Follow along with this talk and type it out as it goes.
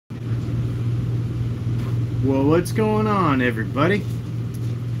Well, what's going on, everybody?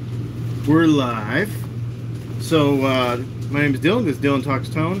 We're live. So, my name is Dylan. This is Dylan Talks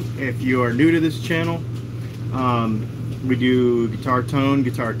Tone. If you are new to this channel, we do guitar tone,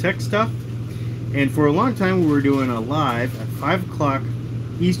 guitar tech stuff. And for a long time, we were doing a live at 5 o'clock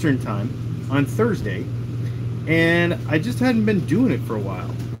Eastern Time on Thursday. And I just hadn't been doing it for a while.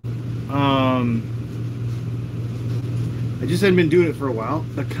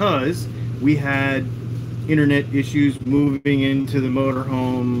 Because we had internet issues moving into the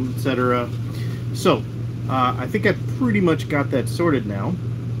motorhome, etc. So I think I pretty much got that sorted now.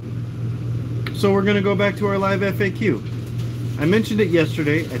 So we're going to go back to our live FAQ. I mentioned it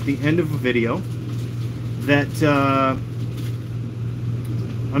yesterday at the end of a video that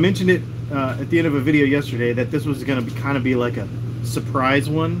this was going to kind of be like a surprise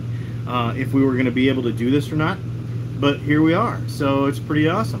one, if we were going to be able to do this or not. But here we are, so it's pretty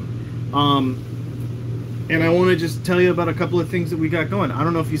awesome. And I want to just tell you about a couple of things that we got going. I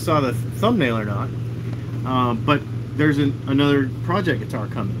don't know if you saw the thumbnail or not, but there's another project guitar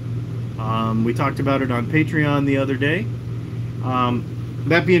coming. We talked about it on Patreon the other day.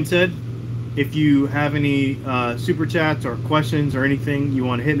 That being said, if you have any super chats or questions or anything you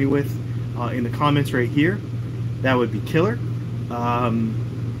want to hit me with in the comments right here, that would be killer.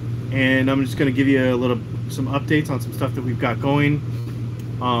 And I'm just going to give you some updates on some stuff that we've got going.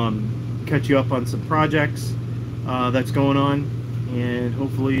 Catch you up on some projects that's going on, and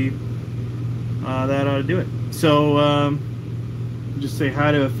hopefully that ought to do it. So just say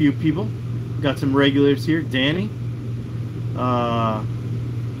hi to a few people. Got some regulars here. Danny. Oh,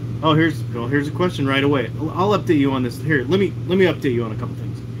 here's a question right away. I'll update you on this. Here, let me update you on a couple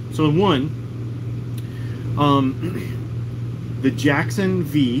things. So one, the Jackson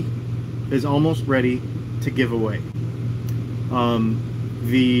V is almost ready to give away.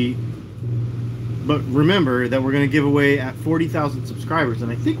 But remember that we're going to give away at 40,000 subscribers,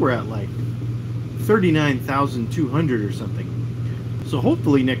 and I think we're at like 39,200 or something. So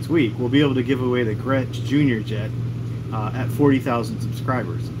hopefully next week we'll be able to give away the Gretsch Junior Jet at 40,000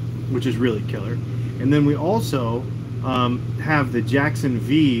 subscribers, which is really killer. And then we also have the Jackson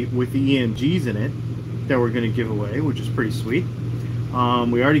V with the EMGs in it that we're going to give away, which is pretty sweet.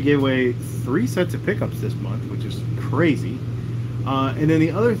 We already gave away 3 sets of pickups this month, which is crazy. And then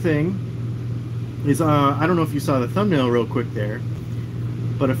the other thing is, I don't know if you saw the thumbnail real quick there,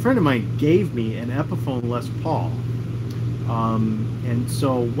 but a friend of mine gave me an Epiphone Les Paul. And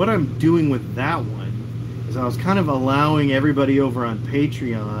so what I'm doing with that one is I was kind of allowing everybody over on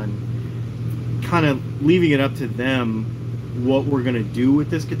Patreon, kind of leaving it up to them what we're going to do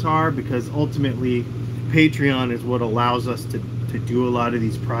with this guitar, because ultimately Patreon is what allows us to do a lot of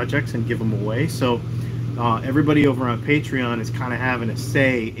these projects and give them away. So everybody over on Patreon is kind of having a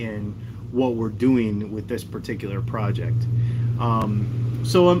say in what we're doing with this particular project.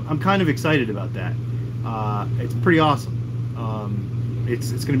 So I'm kind of excited about that. It's pretty awesome.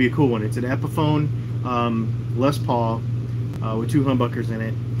 It's going to be a cool one. It's an Epiphone Les Paul with 2 humbuckers in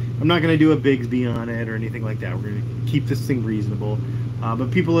it. I'm not going to do a Bigsby on it or anything like that. We're going to keep this thing reasonable.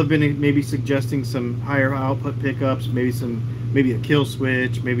 But people have been maybe suggesting some higher output pickups, maybe a kill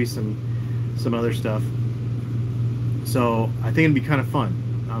switch, maybe some other stuff. So I think it'd be kind of fun.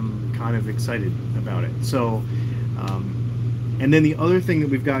 I'm kind of excited about it. So, and then the other thing that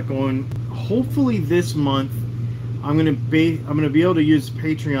we've got going, hopefully this month, I'm gonna be able to use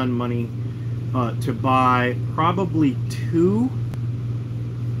Patreon money to buy probably two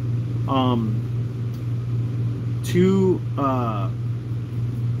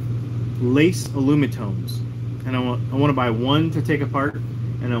lace Alumitones, and I want to buy one to take apart,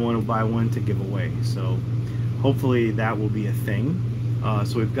 and I want to buy one to give away. So hopefully that will be a thing.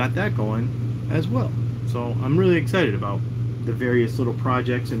 So we've got that going as well. So I'm really excited about the various little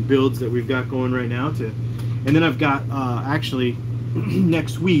projects and builds that we've got going right now. And then I've got actually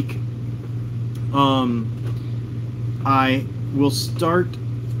next week, I will start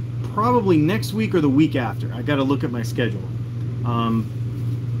probably next week or the week after. I got to look at my schedule.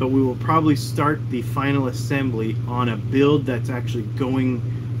 But we will probably start the final assembly on a build that's actually going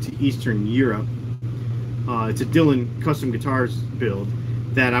to Eastern Europe. It's a Dylan Custom Guitars build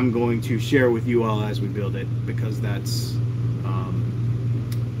that I'm going to share with you all as we build it, because that's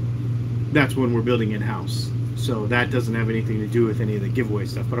when we're building in-house. So that doesn't have anything to do with any of the giveaway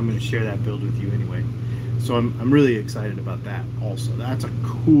stuff, but I'm going to share that build with you anyway. So I'm really excited about that also. That's a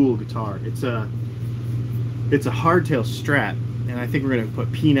cool guitar. It's a hardtail Strat, and I think we're going to put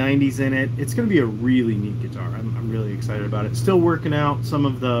P90s in it. It's going to be a really neat guitar. I'm really excited about it. Still working out some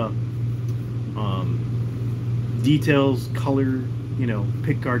of the details, color you know,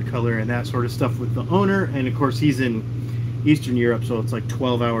 pick guard color and that sort of stuff with the owner. And of course he's in Eastern Europe, so it's like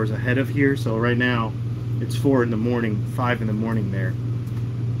 12 hours ahead of here. So right now it's 4 in the morning, 5 in the morning there.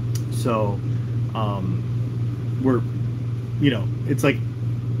 So we're, you know, it's like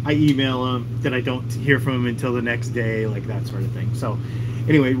I email him, then I don't hear from him until the next day, like that sort of thing. So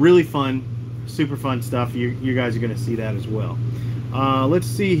anyway, really fun, super fun stuff. You guys are going to see that as well. Let's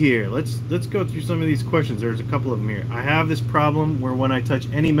see here. Let's go through some of these questions. There's a couple of them here. I have this problem where when I touch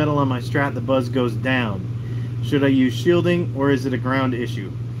any metal on my Strat, the buzz goes down. Should I use shielding or is it a ground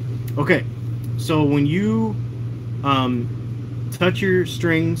issue? Okay, so when you touch your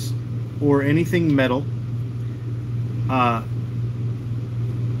strings or anything metal, and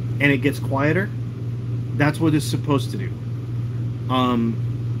it gets quieter, that's what it's supposed to do.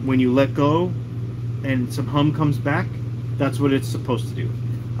 When you let go and some hum comes back, that's what it's supposed to do.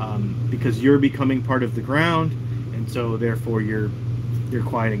 Because you're becoming part of the ground, and so therefore you're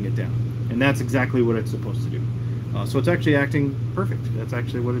quieting it down. And that's exactly what it's supposed to do. So it's actually acting perfect. That's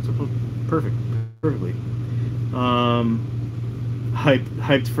actually what it's supposed to do. Perfectly.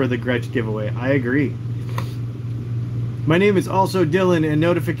 Hyped for the Gretsch giveaway. I agree. My name is also Dylan, and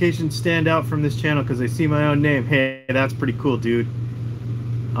notifications stand out from this channel because I see my own name. Hey, that's pretty cool, dude.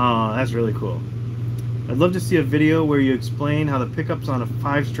 That's really cool. I'd love to see a video where you explain how the pickups on a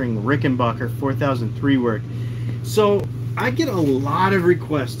 5-string Rickenbacker 4003 work. So I get a lot of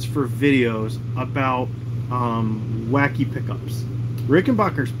requests for videos about wacky pickups.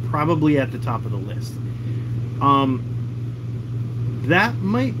 Rickenbacker's probably at the top of the list. That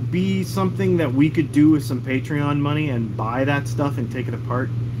might be something that we could do with some Patreon money and buy that stuff and take it apart.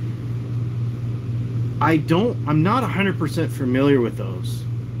 I'm not 100% familiar with those.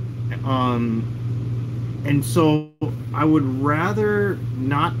 And so I would rather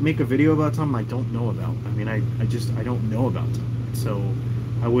not make a video about something I don't know about. I mean, I don't know about something. So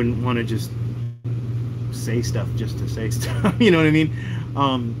I wouldn't want to just say stuff just to say stuff. You know what I mean?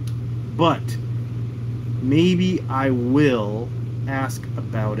 But maybe I will ask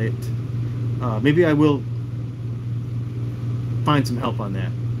about it. Maybe I will find some help on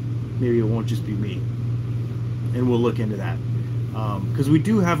that. Maybe it won't just be me, and we'll look into that, because we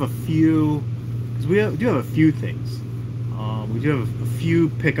do have a few things. We do have a few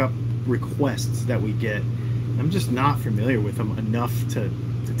pickup requests that we get. I'm just not familiar with them enough to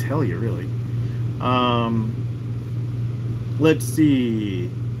tell you, really. Let's see.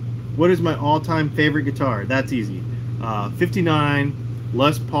 What is my all-time favorite guitar? That's easy. 59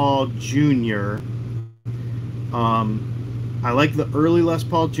 Les Paul Jr. I like the early Les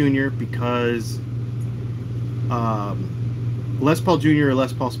Paul Jr. because Les Paul Jr. or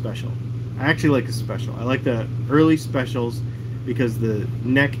Les Paul Special. I actually like the Special. I like the early Specials because the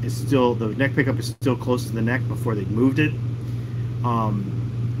neck pickup is still close to the neck before they moved it.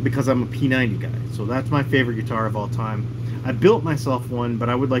 Because I'm a P90 guy, so that's my favorite guitar of all time. I built myself one, but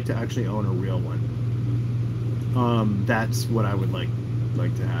I would like to actually own a real one. That's what I would like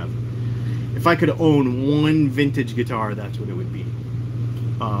to have. If I could own one vintage guitar, that's what it would be.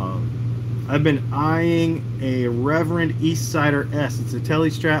 I've been eyeing a Reverend Eastsider S. It's a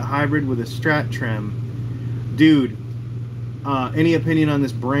Tele-Strat hybrid with a Strat trim. Dude, any opinion on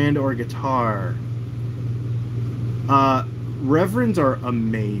this brand or guitar? Reverends are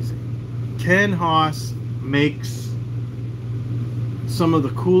amazing. Ken Haas makes some of the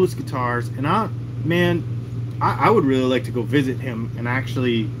coolest guitars, and I would really like to go visit him and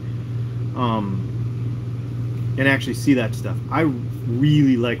actually see that stuff. I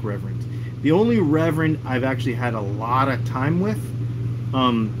really like Reverends. The only Reverend I've actually had a lot of time with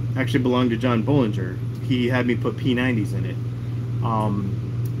actually belonged to John Bollinger. He had me put P90s in it.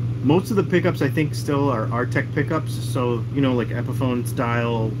 Most of the pickups I think still are Artec pickups, so you know, like Epiphone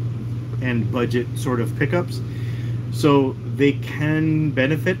style and budget sort of pickups, so they can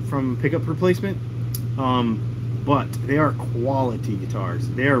benefit from pickup replacement. But they are quality guitars.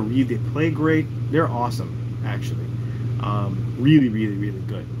 They play great. They're awesome, actually. Really, really, really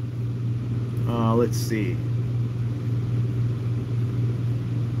good. Let's see.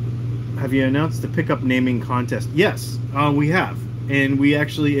 Have you announced the pickup naming contest? Yes, we have. And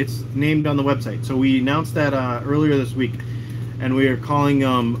it's named on the website. So we announced that earlier this week. And we are calling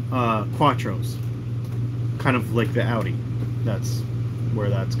them Quattros. Kind of like the Audi. That's where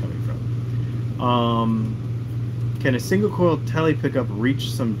that's coming from. Can a single coil tele pickup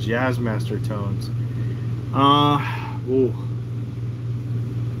reach some Jazzmaster tones?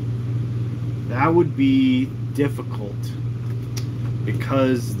 That would be difficult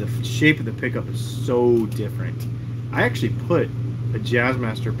because the shape of the pickup is so different. I actually put a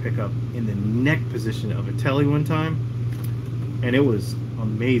Jazzmaster pickup in the neck position of a tele one time, and it was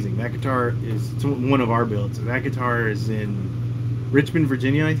amazing. That guitar is one of our builds. That guitar is in Richmond,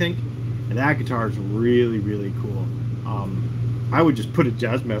 Virginia, I think, and that guitar is really, really cool. I would just put a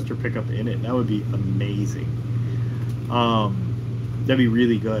Jazzmaster pickup in it. That would be amazing. That'd be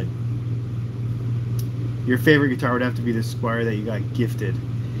really good. Your favorite guitar would have to be the Squire that you got gifted.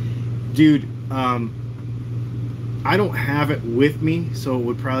 Dude, I don't have it with me, so it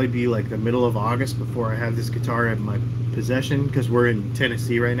would probably be like the middle of August before I have this guitar in my possession, because we're in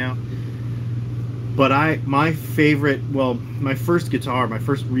Tennessee right now. But my favorite, well, my first guitar, my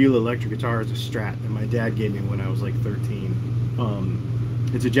first real electric guitar is a Strat that my dad gave me when I was like 13.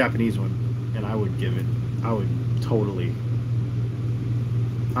 It's a Japanese one, and I would give it, I would totally,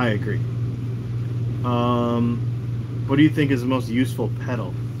 I agree. What do you think is the most useful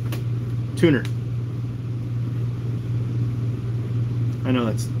pedal? Tuner. I know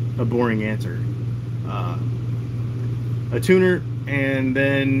that's a boring answer. A tuner, and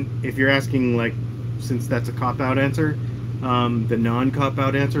then if you're asking, like, since that's a cop-out answer, the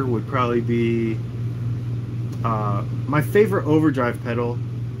non-cop-out answer would probably be my favorite overdrive pedal.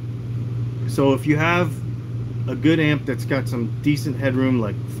 So if you have a good amp that's got some decent headroom,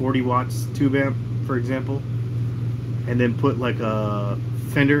 like 40 watts tube amp, for example, and then put like a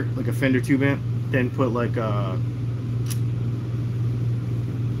Fender tube amp, then put like a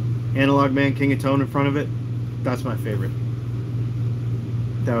Analog Man King of Tone in front of it, that's my favorite.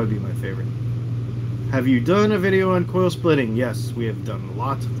 That would be my favorite. Have you done a video on coil splitting? Yes, we have done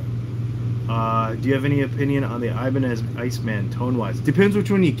lots of them. Do you have any opinion on the Ibanez Iceman tone-wise? Depends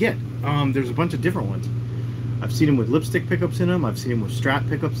which one you get. There's a bunch of different ones. I've seen them with lipstick pickups in them. I've seen them with Strat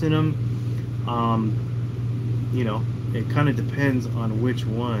pickups in them. You know, it kind of depends on which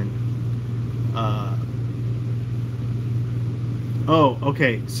one. Oh,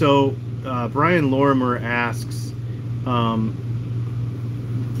 okay. So Brian Lorimer asks,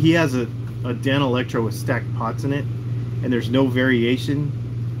 he has a Dan Electro with stacked pots in it, and there's no variation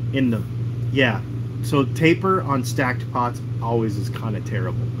in the, yeah. So taper on stacked pots always is kind of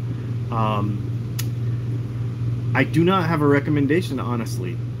terrible. I do not have a recommendation,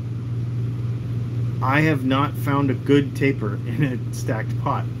 honestly. I have not found a good taper in a stacked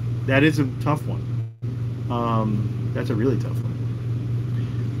pot. That is a tough one. That's a really tough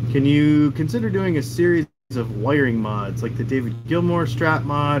one. Can you consider doing a series of wiring mods like the David Gilmour Strat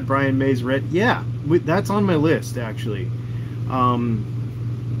mod, Brian May's Red? Yeah, that's on my list, actually.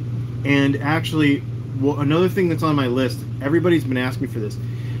 And actually, well, another thing that's on my list, everybody's been asking me for this.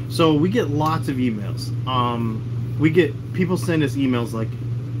 So we get lots of emails. People send us emails like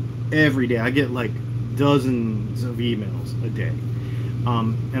every day. I get like dozens of emails a day.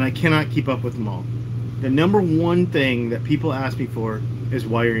 And I cannot keep up with them all. The number one thing that people ask me for is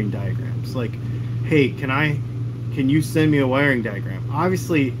wiring diagrams. Like, hey, can you send me a wiring diagram?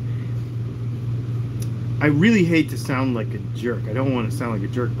 Obviously, I really hate to sound like a jerk. I don't want to sound like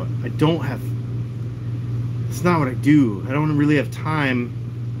a jerk, but I don't have, it's not what I do. I don't really have time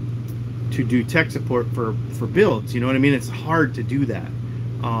to do tech support for builds, you know what I mean? It's hard to do that.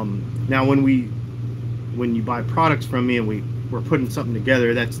 Now when you buy products from me and we're putting something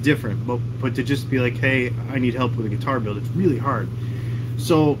together, that's different, but to just be like, hey, I need help with a guitar build, it's really hard.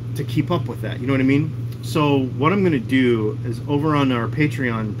 So to keep up with that, you know what I mean? So what I'm going to do is, over on our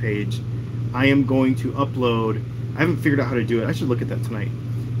Patreon page, I am going to upload, I haven't figured out how to do it, I should look at that tonight.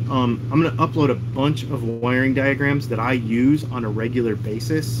 I'm going to upload a bunch of wiring diagrams that I use on a regular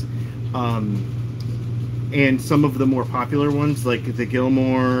basis, and some of the more popular ones like the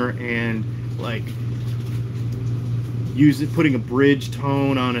Gilmour, and like putting a bridge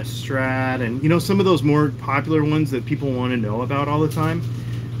tone on a Strat, and you know, some of those more popular ones that people want to know about all the time,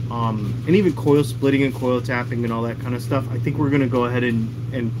 and even coil splitting and coil tapping and all that kind of stuff. I think we're going to go ahead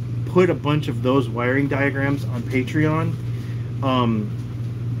and put a bunch of those wiring diagrams on Patreon,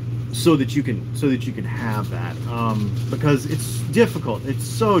 so that you can have that, because it's difficult. It's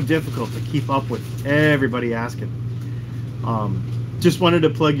so difficult to keep up with everybody asking. Just wanted to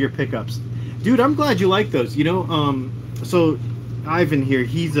plug your pickups, dude. I'm glad you like those. You know, so Ivan here,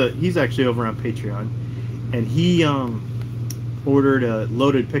 he's actually over on Patreon, and he ordered a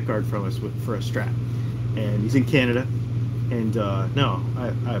loaded pickguard from us for a Strat, and he's in Canada, and no,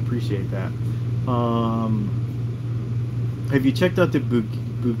 I appreciate that. Have you checked out the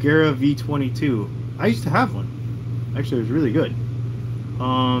Bugera V22? I used to have one. Actually, it was really good.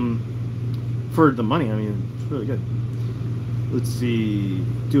 For the money, I mean, it's really good. Let's see,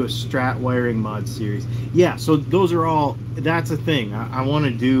 do a Strat wiring mod series. Yeah, so those are all, that's a thing I want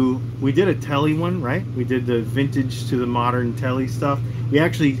to do. We did a Telly one, right? We did the vintage to the modern Telly stuff. We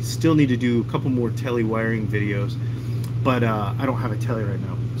actually still need to do a couple more Telly wiring videos. but I don't have a telly right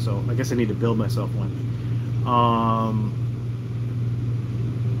now, so I guess I need to build myself one.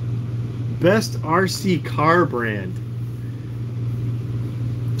 Best RC car brand.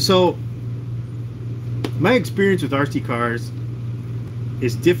 So my experience with RC cars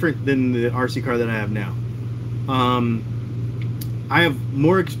is different than the RC car that I have now. I have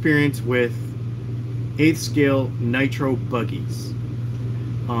more experience with 8th scale nitro buggies.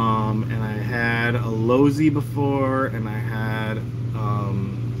 And I had a Lozi before, and I had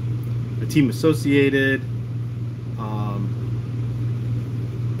a Team Associated,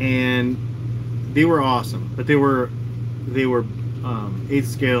 and they were awesome, but they were 8th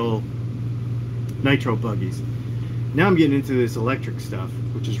scale nitro buggies. Now I'm getting into this electric stuff,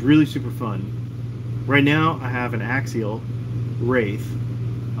 which is really super fun. Right now I have an Axial Wraith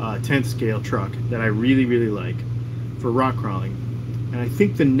 10th scale truck that I really like for rock crawling. And I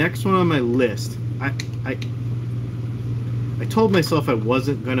think the next one on my list, I told myself I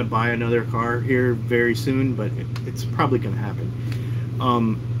wasn't going to buy another car here very soon, but it's probably going to happen.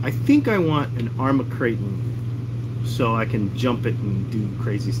 I think I want an Arma Kraton so I can jump it and do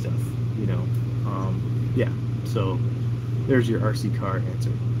crazy stuff, you know. Yeah, so there's your RC car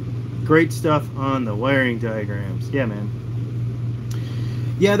answer. Great stuff on the wiring diagrams. Yeah, man.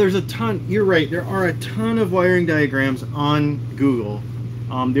 Yeah, there's a ton. You're right. There are a ton of wiring diagrams on Google.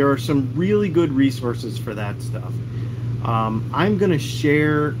 There are some really good resources for that stuff. I'm going to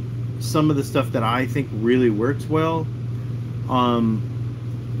share some of the stuff that I think really works well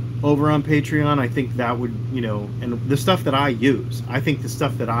over on Patreon. I think that would, you know, and the stuff that I use. I think the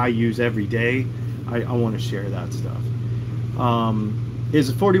stuff that I use every day, I want to share that stuff. Is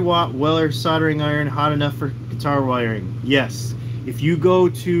a 40-watt Weller soldering iron hot enough for guitar wiring? Yes. If you go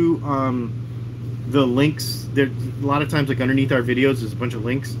to the links, there a lot of times, like underneath our videos, there's a bunch of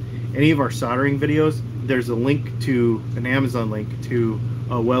links. Any of our soldering videos, there's a link to an Amazon link to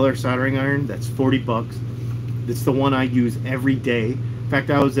a Weller soldering iron that's $40. It's the one I use every day. In fact,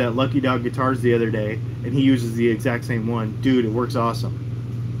 I was at Lucky Dog Guitars the other day, and he uses the exact same one. Dude, it works awesome.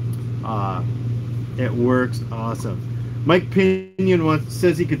 It works awesome. Mike Pinion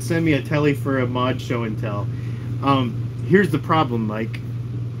says he could send me a telly for a mod show and tell. Here's the problem, Mike.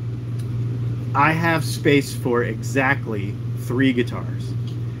 I have space for exactly 3 guitars.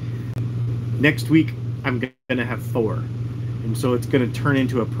 Next week, I'm going to have 4. And so it's going to turn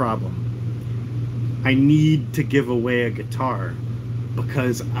into a problem. I need to give away a guitar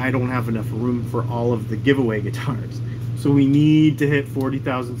because I don't have enough room for all of the giveaway guitars. So we need to hit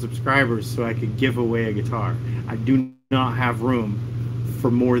 40,000 subscribers so I can give away a guitar. I do not have room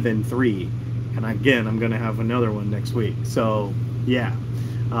for more than 3. And again, I'm going to have another one next week. So, yeah.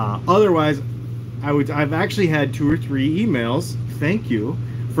 Otherwise, I've actually had 2 or 3 emails, thank you,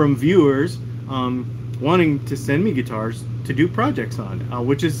 from viewers wanting to send me guitars to do projects on,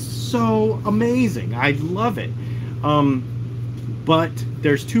 which is so amazing. I love it. But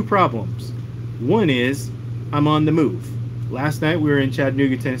there's 2 problems. One is I'm on the move. Last night we were in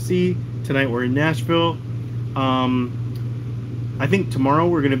Chattanooga, Tennessee. Tonight we're in Nashville. I think tomorrow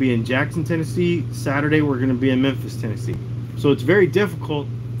we're going to be in Jackson, Tennessee. Saturday we're going to be in Memphis, Tennessee. So it's very difficult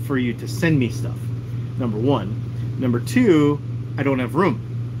for you to send me stuff, number 1. Number 2, I don't have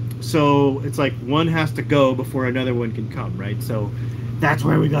room. So it's like one has to go before another one can come, right? So that's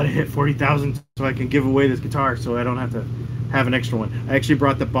why we got to hit 40,000 so I can give away this guitar so I don't have to have an extra one. I actually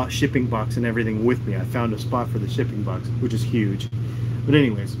brought the shipping box and everything with me. I found a spot for the shipping box, which is huge. But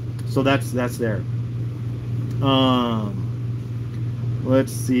anyways, so that's there.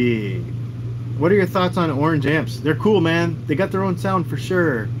 Let's see. What are your thoughts on orange amps? They're cool, man. They got their own sound for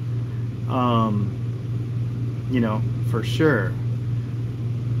sure. You know, for sure.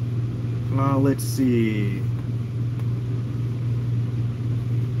 Let's see.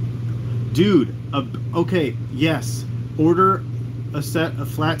 Dude, okay, yes. Order a set of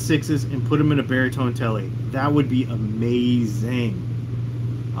flat 6s and put them in a baritone telly. That would be amazing.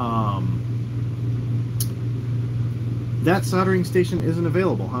 That soldering station isn't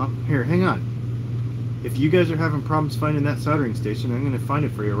available, huh? Here, hang on. If you guys are having problems finding that soldering station, I'm going to find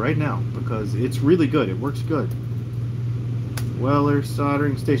it for you right now because it's really good. It works good. Weller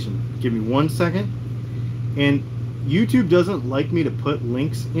soldering station. Give me 1 second. And YouTube doesn't like me to put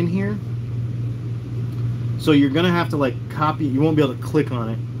links in here. So you're going to have to like copy. You won't be able to click on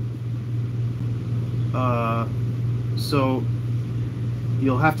it. So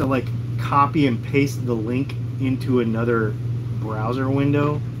you'll have to like copy and paste the link into another browser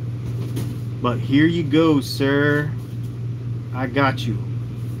window. But here you go, sir. I got you.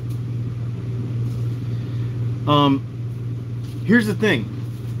 Here's the thing.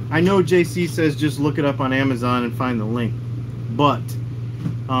 I know JC says just look it up on Amazon and find the link, but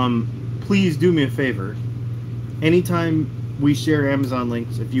please do me a favor. Anytime we share Amazon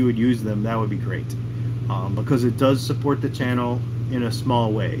links, if you would use them, that would be great, because it does support the channel in a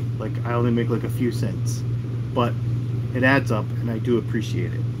small way. Like, I only make like a few cents, but it adds up, and I do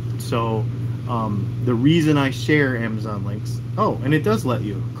appreciate it. So the reason I share Amazon links, oh, and it does let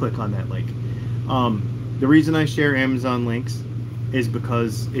you click on that link. The reason I share Amazon links is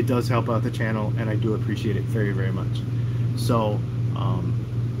because it does help out the channel, and I do appreciate it very, very much. So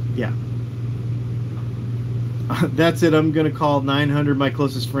yeah. That's it. I'm gonna call 900 my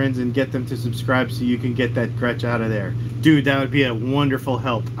closest friends and get them to subscribe so you can get that Gretsch out of there. Dude, that would be a wonderful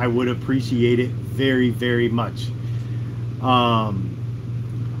help. I would appreciate it very, very much.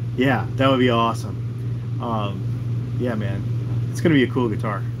 Yeah, that would be awesome. Yeah, man, it's gonna be a cool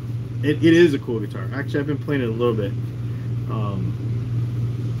guitar. It is a cool guitar. Actually, I've been playing it a little bit.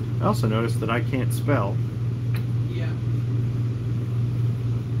 I also noticed that I can't spell. Yeah.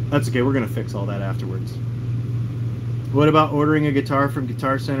 That's okay. We're gonna fix all that afterwards. What about ordering a guitar from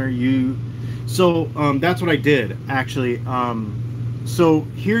Guitar Center? So that's what I did, actually. So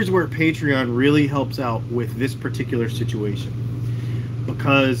here's where Patreon really helps out with this particular situation.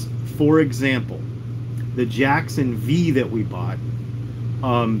 Because, for example, the Jackson V that we bought,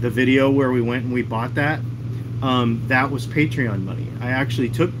 the video where we went and we bought that, that was Patreon money. I actually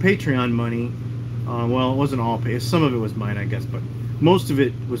took Patreon money. Well, it wasn't all some of it was mine, I guess, but most of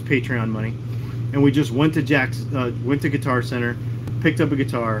it was Patreon money. And we just went to Guitar Center, picked up a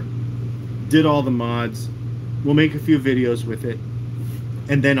guitar, did all the mods. We'll make a few videos with it,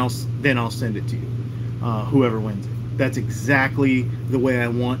 and then I'll send it to you, whoever wins it. That's exactly the way I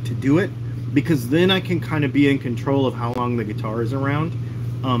want to do it, because then I can kind of be in control of how long the guitar is around.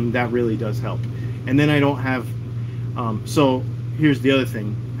 That really does help. And then I don't have. So here's the other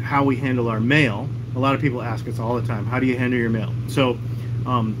thing: how we handle our mail. A lot of people ask us all the time, how do you handle your mail? So.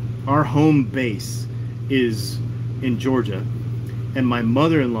 Our home base is in Georgia, and my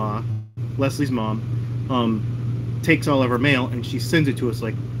mother-in-law, Leslie's mom, takes all of our mail, and she sends it to us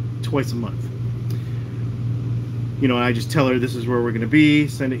like twice a month. You know, I just tell her this is where we're going to be,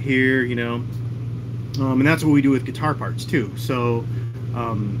 send it here, you know. And that's what we do with guitar parts too. So,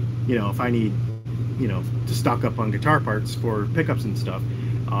 you know, if I need, you know, to stock up on guitar parts for pickups and stuff,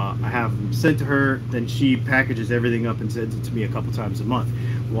 I have them sent to her, then she packages everything up and sends it to me a couple times a month.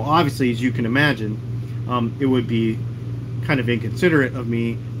 Well, obviously, as you can imagine, it would be kind of inconsiderate of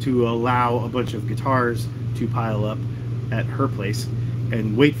me to allow a bunch of guitars to pile up at her place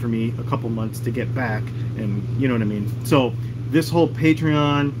and wait for me a couple months to get back, and you know what I mean. So this whole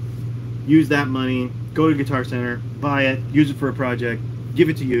Patreon, use that money, go to Guitar Center, buy it, use it for a project, give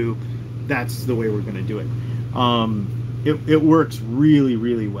it to you. That's the way we're going to do it. It works really,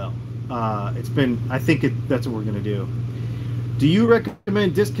 really well. I think that's what we're going to do. Do you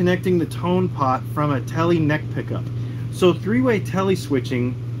recommend disconnecting the tone pot from a Tele neck pickup? So three-way Tele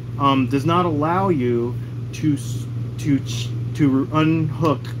switching does not allow you to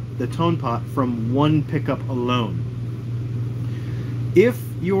unhook the tone pot from one pickup alone. If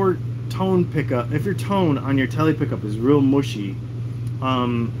your tone on your Tele pickup is real mushy,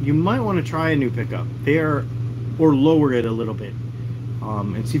 you might want to try a new pickup. Or lower it a little bit,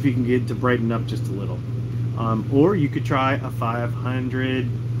 and see if you can get it to brighten up just a little. Or you could try a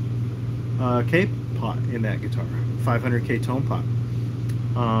 500K pot in that guitar, 500K tone pot.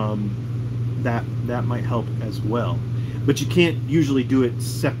 That might help as well, but you can't usually do it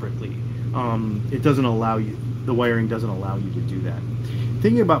separately. It doesn't allow you. The wiring doesn't allow you to do that.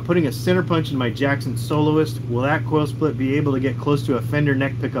 Thinking about putting a center punch in my Jackson Soloist. Will that coil split be able to get close to a Fender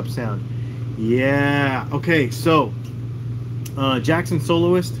neck pickup sound? Yeah. Okay. So, Jackson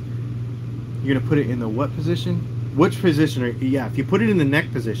Soloist. You're gonna put it in the what position? Which position? Yeah. If you put it in the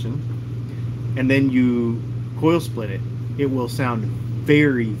neck position, and then you coil split it, it will sound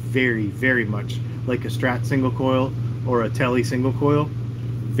very, very, very much like a Strat single coil or a Tele single coil.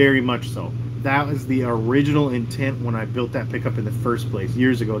 Very much so. That was the original intent when I built that pickup in the first place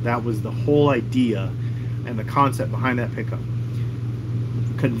years ago. That was the whole idea and the concept behind that pickup.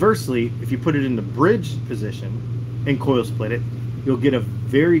 Conversely, if you put it in the bridge position and coil split it, you'll get a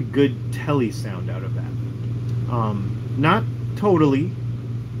very good Tele sound out of that. Not totally,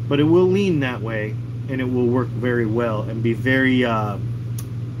 but it will lean that way, and it will work very well and be very, you know,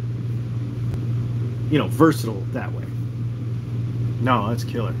 versatile that way. No, that's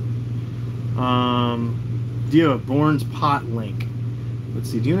killer. Do you have a Bourne's pot link? Let's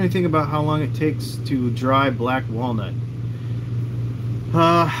see. Do you know anything about how long it takes to dry black walnut?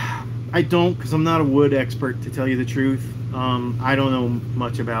 I don't, because I'm not a wood expert, to tell you the truth. I don't know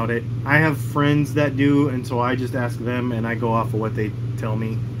much about it. I have friends that do, and so I just ask them, and I go off of what they tell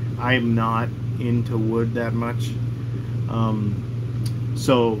me. I'm not into wood that much.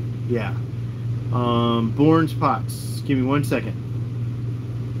 So, yeah. Bourne's pots. Give me 1 second.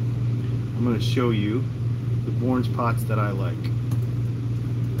 I'm going to show you the Bourne's pots that I like.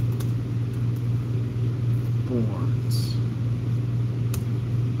 Bourne's.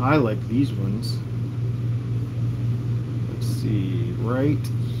 I like these ones. Let's see, right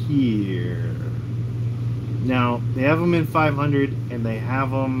here. Now, they have them in 500 and they have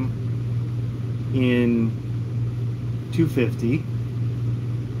them in 250.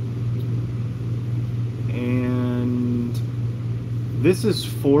 And this is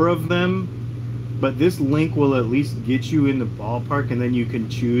 4 of them, but this link will at least get you in the ballpark, and then you can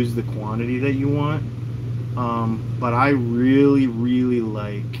choose the quantity that you want. But I really, really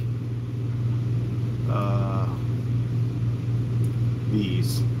like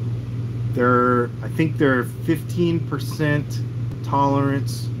these. I think they're 15%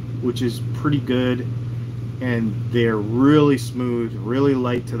 tolerance, which is pretty good, and they're really smooth, really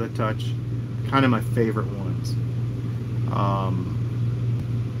light to the touch. Kind of my favorite ones.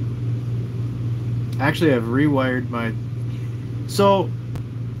 Actually, I've rewired my... So,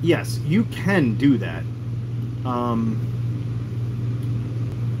 yes, you can do that. To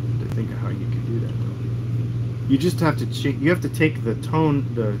think of how you can do that, though. You just have to you have to take the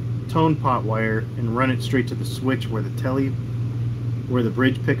tone pot wire and run it straight to the switch where where the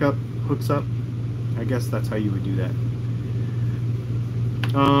bridge pickup hooks up. I guess that's how you would do that.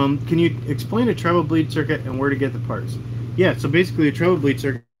 Can you explain a treble bleed circuit and where to get the parts? Yeah, so basically a treble bleed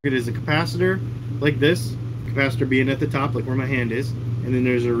circuit is a capacitor like this, capacitor being at the top, like where my hand is, and then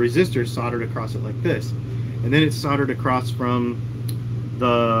there's a resistor soldered across it like this. And then it's soldered across from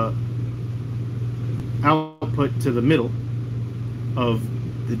the output to the middle of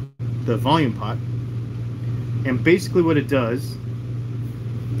the volume pot. And basically what it does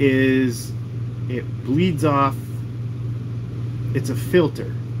is it bleeds off. It's a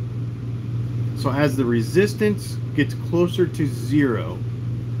filter. So as the resistance gets closer to 0,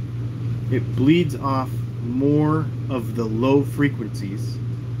 it bleeds off more of the low frequencies,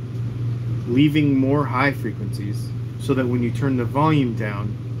 leaving more high frequencies, so that when you turn the volume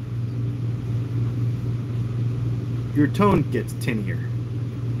down, your tone gets tinnier.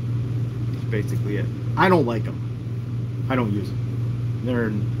 That's basically it. I don't like them. I don't use them.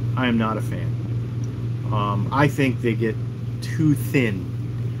 I am not a fan. I think they get too thin.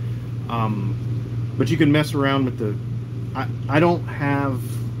 But you can mess around with the... I don't have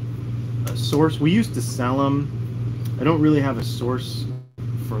a source. We used to sell them. I don't really have a source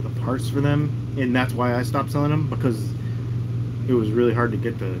for the parts for them, and that's why I stopped selling them, because it was really hard to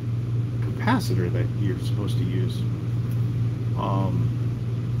get the capacitor that you're supposed to use.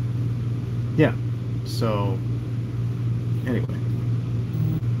 Yeah, so anyway,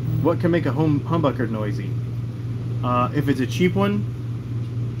 what can make a humbucker noisy? If it's a cheap one,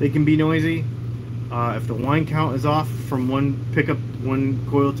 they can be noisy. If the wind count is off from one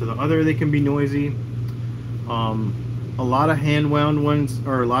coil to the other, they can be noisy. A lot of hand wound ones,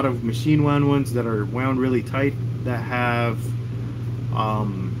 or a lot of machine wound ones that are wound really tight, that have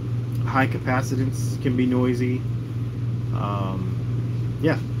high capacitance, can be noisy.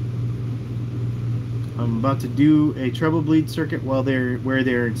 Yeah, I'm about to do a treble bleed circuit where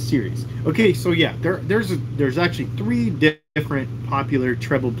they're in series. Okay, so yeah, there's actually 3 different popular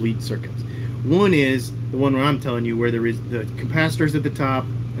treble bleed circuits. One is the one where I'm telling you, where there is the capacitors at the top,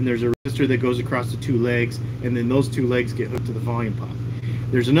 and there's a resistor that goes across the 2 legs, and then those 2 legs get hooked to the volume pot.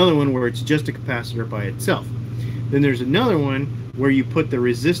 There's another one where it's just a capacitor by itself. Then there's another one where you put the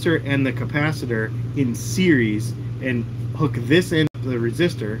resistor and the capacitor in series and hook this end of the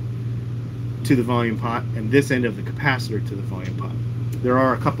resistor to the volume pot and this end of the capacitor to the volume pot. There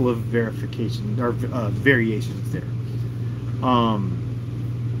are a couple of variations there.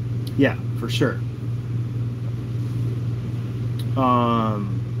 Yeah, for sure.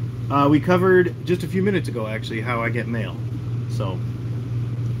 We covered just a few minutes ago, actually, how I get mail. So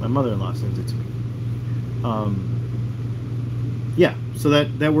my mother-in-law sends it to me. Yeah, so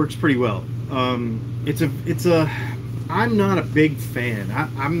that works pretty well. I'm not a big fan.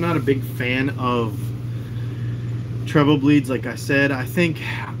 I'm not a big fan of treble bleeds. Like I said, I think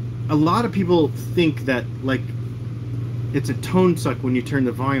a lot of people think that, like, it's a tone suck when you turn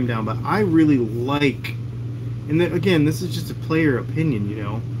the volume down, but I really like, and then, again, this is just a player opinion, you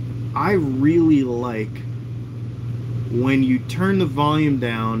know, I really like when you turn the volume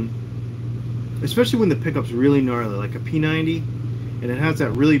down, especially when the pickup's really gnarly, like a P90, and it has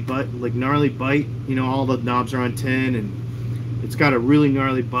that really gnarly bite, you know, all the knobs are on 10, and It's got a really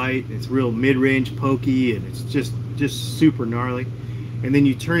gnarly bite. It's real mid-range pokey, and it's just super gnarly. And then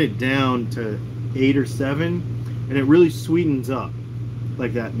you turn it down to 8 or 7, and it really sweetens up.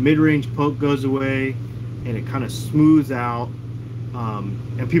 Like that mid-range poke goes away, and it kind of smooths out.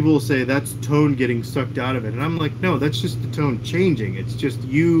 And people will say that's tone getting sucked out of it, and I'm like, no, that's just the tone changing. It's just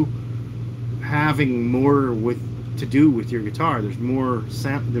you having more to do with your guitar. There's more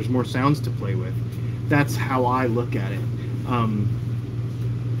sound. There's more sounds to play with. That's how I look at it.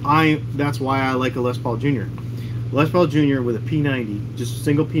 That's why I like a Les Paul Jr. Les Paul Jr. with a P90, just a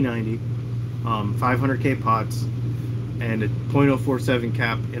single P90, 500K pots, and a .047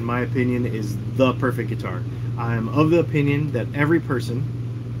 cap, in my opinion, is the perfect guitar. I am of the opinion that every person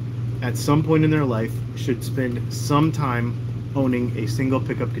at some point in their life should spend some time owning a single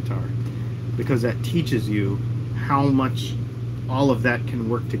pickup guitar, because that teaches you how much all of that can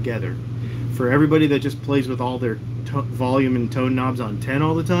work together. For everybody that just plays with all their volume and tone knobs on 10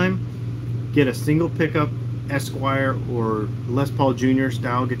 all the time, get a single pickup Esquire or Les Paul Jr.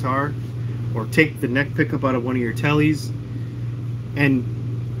 style guitar, or take the neck pickup out of one of your tellies and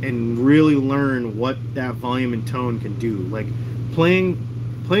really learn what that volume and tone can do. Like playing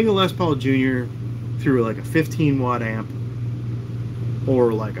a Les Paul Jr. through like a 15 watt amp,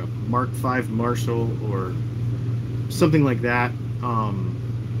 or like a Mark V Marshall or something like that,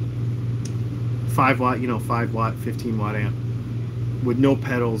 5 watt, 5 watt, 15 watt amp with no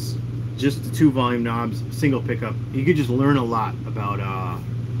pedals, just the 2 volume knobs, single pickup. You could just learn a lot about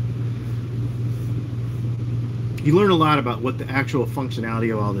what the actual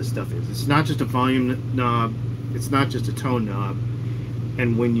functionality of all this stuff is. It's not just a volume knob, it's not just a tone knob.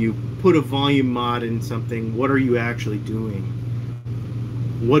 And when you put a volume mod in something, what are you actually doing?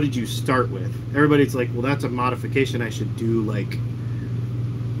 What did you start with? Everybody's like, well, that's a modification I should do. Like,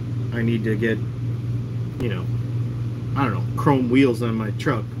 I need to get, I don't know, chrome wheels on my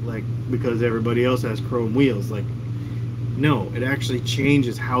truck, like, because everybody else has chrome wheels. Like, no, it actually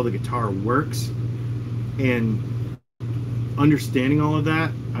changes how the guitar works. And understanding all of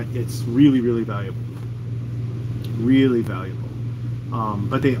that, it's really, really valuable. Really valuable.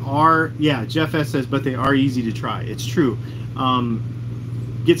 But they are, yeah, Jeff S says, but they are easy to try. It's true.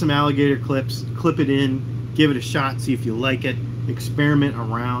 Get some alligator clips, clip it in, give it a shot, see if you like it, experiment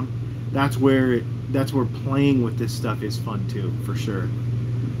around. That's where playing with this stuff is fun too, for sure.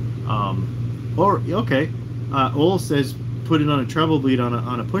 Ol says put it on a treble bleed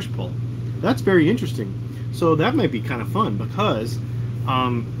on a push pull. That's very interesting. So that might be kind of fun, because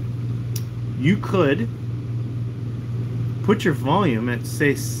you could put your volume at,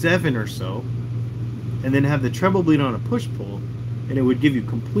 say, 7 or so, and then have the treble bleed on a push pull, and it would give you two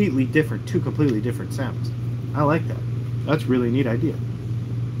completely different sounds. I like that. That's a really neat idea.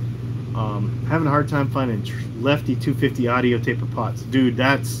 Having a hard time finding lefty 250 audio taper pots. Dude,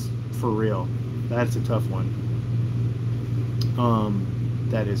 that's for real. That's a tough one.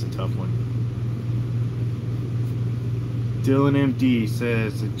 That is a tough one. Dylan MD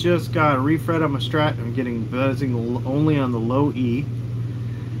says, I just got a refret on my Strat. I'm getting buzzing only on the low E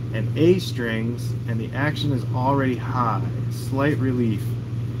and A strings, and the action is already high. Slight relief.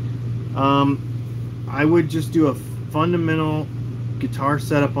 I would just do a fundamental guitar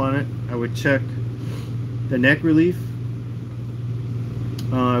setup on it. I would check the neck relief.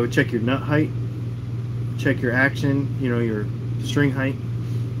 I would check your nut height, check your action, your string height.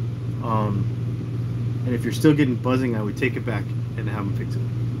 And if you're still getting buzzing, I would take it back and have them fix it.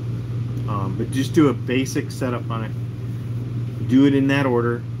 But just do a basic setup on it. Do it in that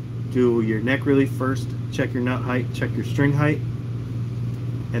order. Do your neck relief first, check your nut height, check your string height,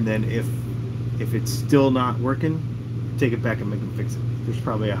 and then if it's still not working, take it back and make them fix it. There's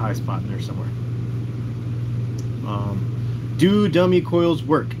probably a high spot in there somewhere. Do dummy coils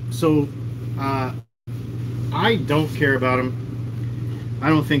work? So I don't care about them. I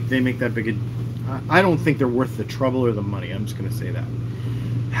don't think they make that big a... I don't think they're worth the trouble or the money. I'm just going to say that.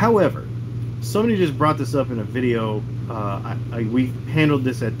 However, somebody just brought this up in a video. We handled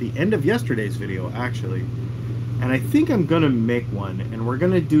this at the end of yesterday's video, actually. And I think I'm going to make one. And we're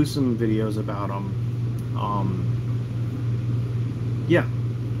going to do some videos about them. Yeah,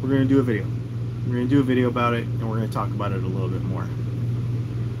 we're going to do a video. We're going to do a video about it. And we're going to talk about it a little bit more.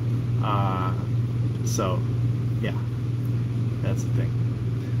 So, yeah. That's the thing.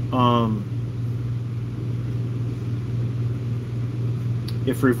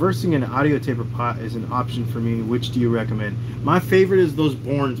 If reversing an audio taper pot is an option for me, which do you recommend? My favorite is those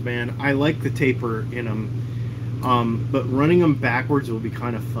Borns, man. I like the taper in them, but running them backwards will be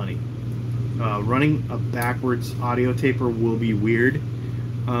kind of funny. Running a backwards audio taper will be weird,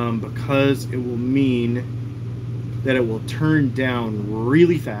 because it will mean that it will turn down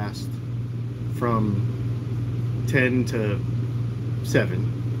really fast from 10 to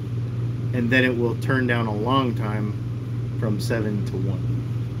 7, and then it will turn down a long time from 7 to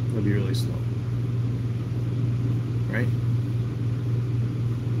 1. It'll be really slow, right?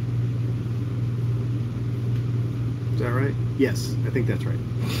 Is that right? Yes, I think that's right.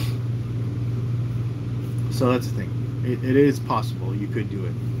 So that's the thing. It is possible you could do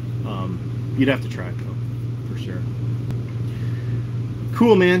it. You'd have to try it though, for sure.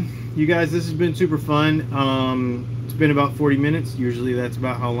 Cool, man. You guys, this has been super fun. It's been about 40 minutes. Usually that's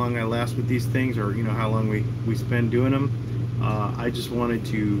about how long I last with these things, or you know, how long we spend doing them. I just wanted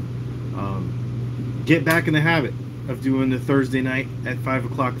to get back in the habit of doing the Thursday night at 5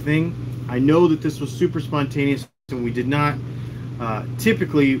 o'clock thing. I know that this was super spontaneous, and we did not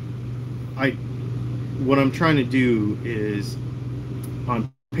typically. What I'm trying to do is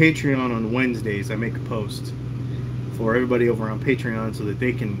on Patreon on Wednesdays, I make a post for everybody over on Patreon so that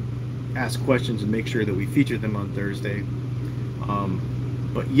they can ask questions and make sure that we feature them on Thursday.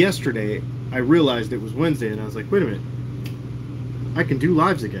 But yesterday I realized it was Wednesday, and I was like, wait a minute, I can do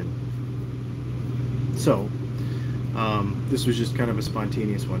lives again. So this was just kind of a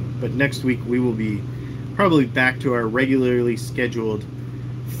spontaneous one. But next week we will be probably back to our regularly scheduled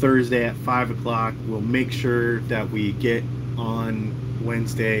Thursday at 5 o'clock. We'll make sure that we get on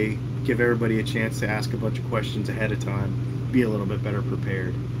Wednesday, give everybody a chance to ask a bunch of questions ahead of time, be a little bit better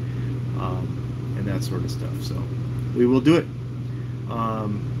prepared, and that sort of stuff. So we will do it.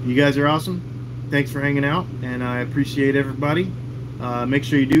 You guys are awesome. Thanks for hanging out, and I appreciate everybody. Make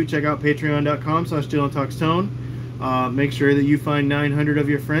sure you do check out patreon.com/DylanTalksTone. Make sure that you find 900 of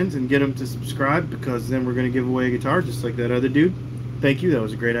your friends and get them to subscribe, because then we're going to give away a guitar just like that other dude. Thank you. That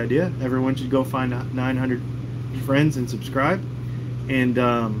was a great idea. Everyone should go find 900 friends and subscribe. And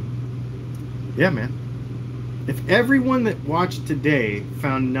yeah, man. If everyone that watched today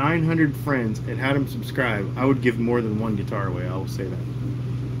found 900 friends and had them subscribe, I would give more than one guitar away. I will say that.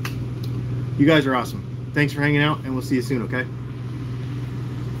 You guys are awesome. Thanks for hanging out, and we'll see you soon, okay?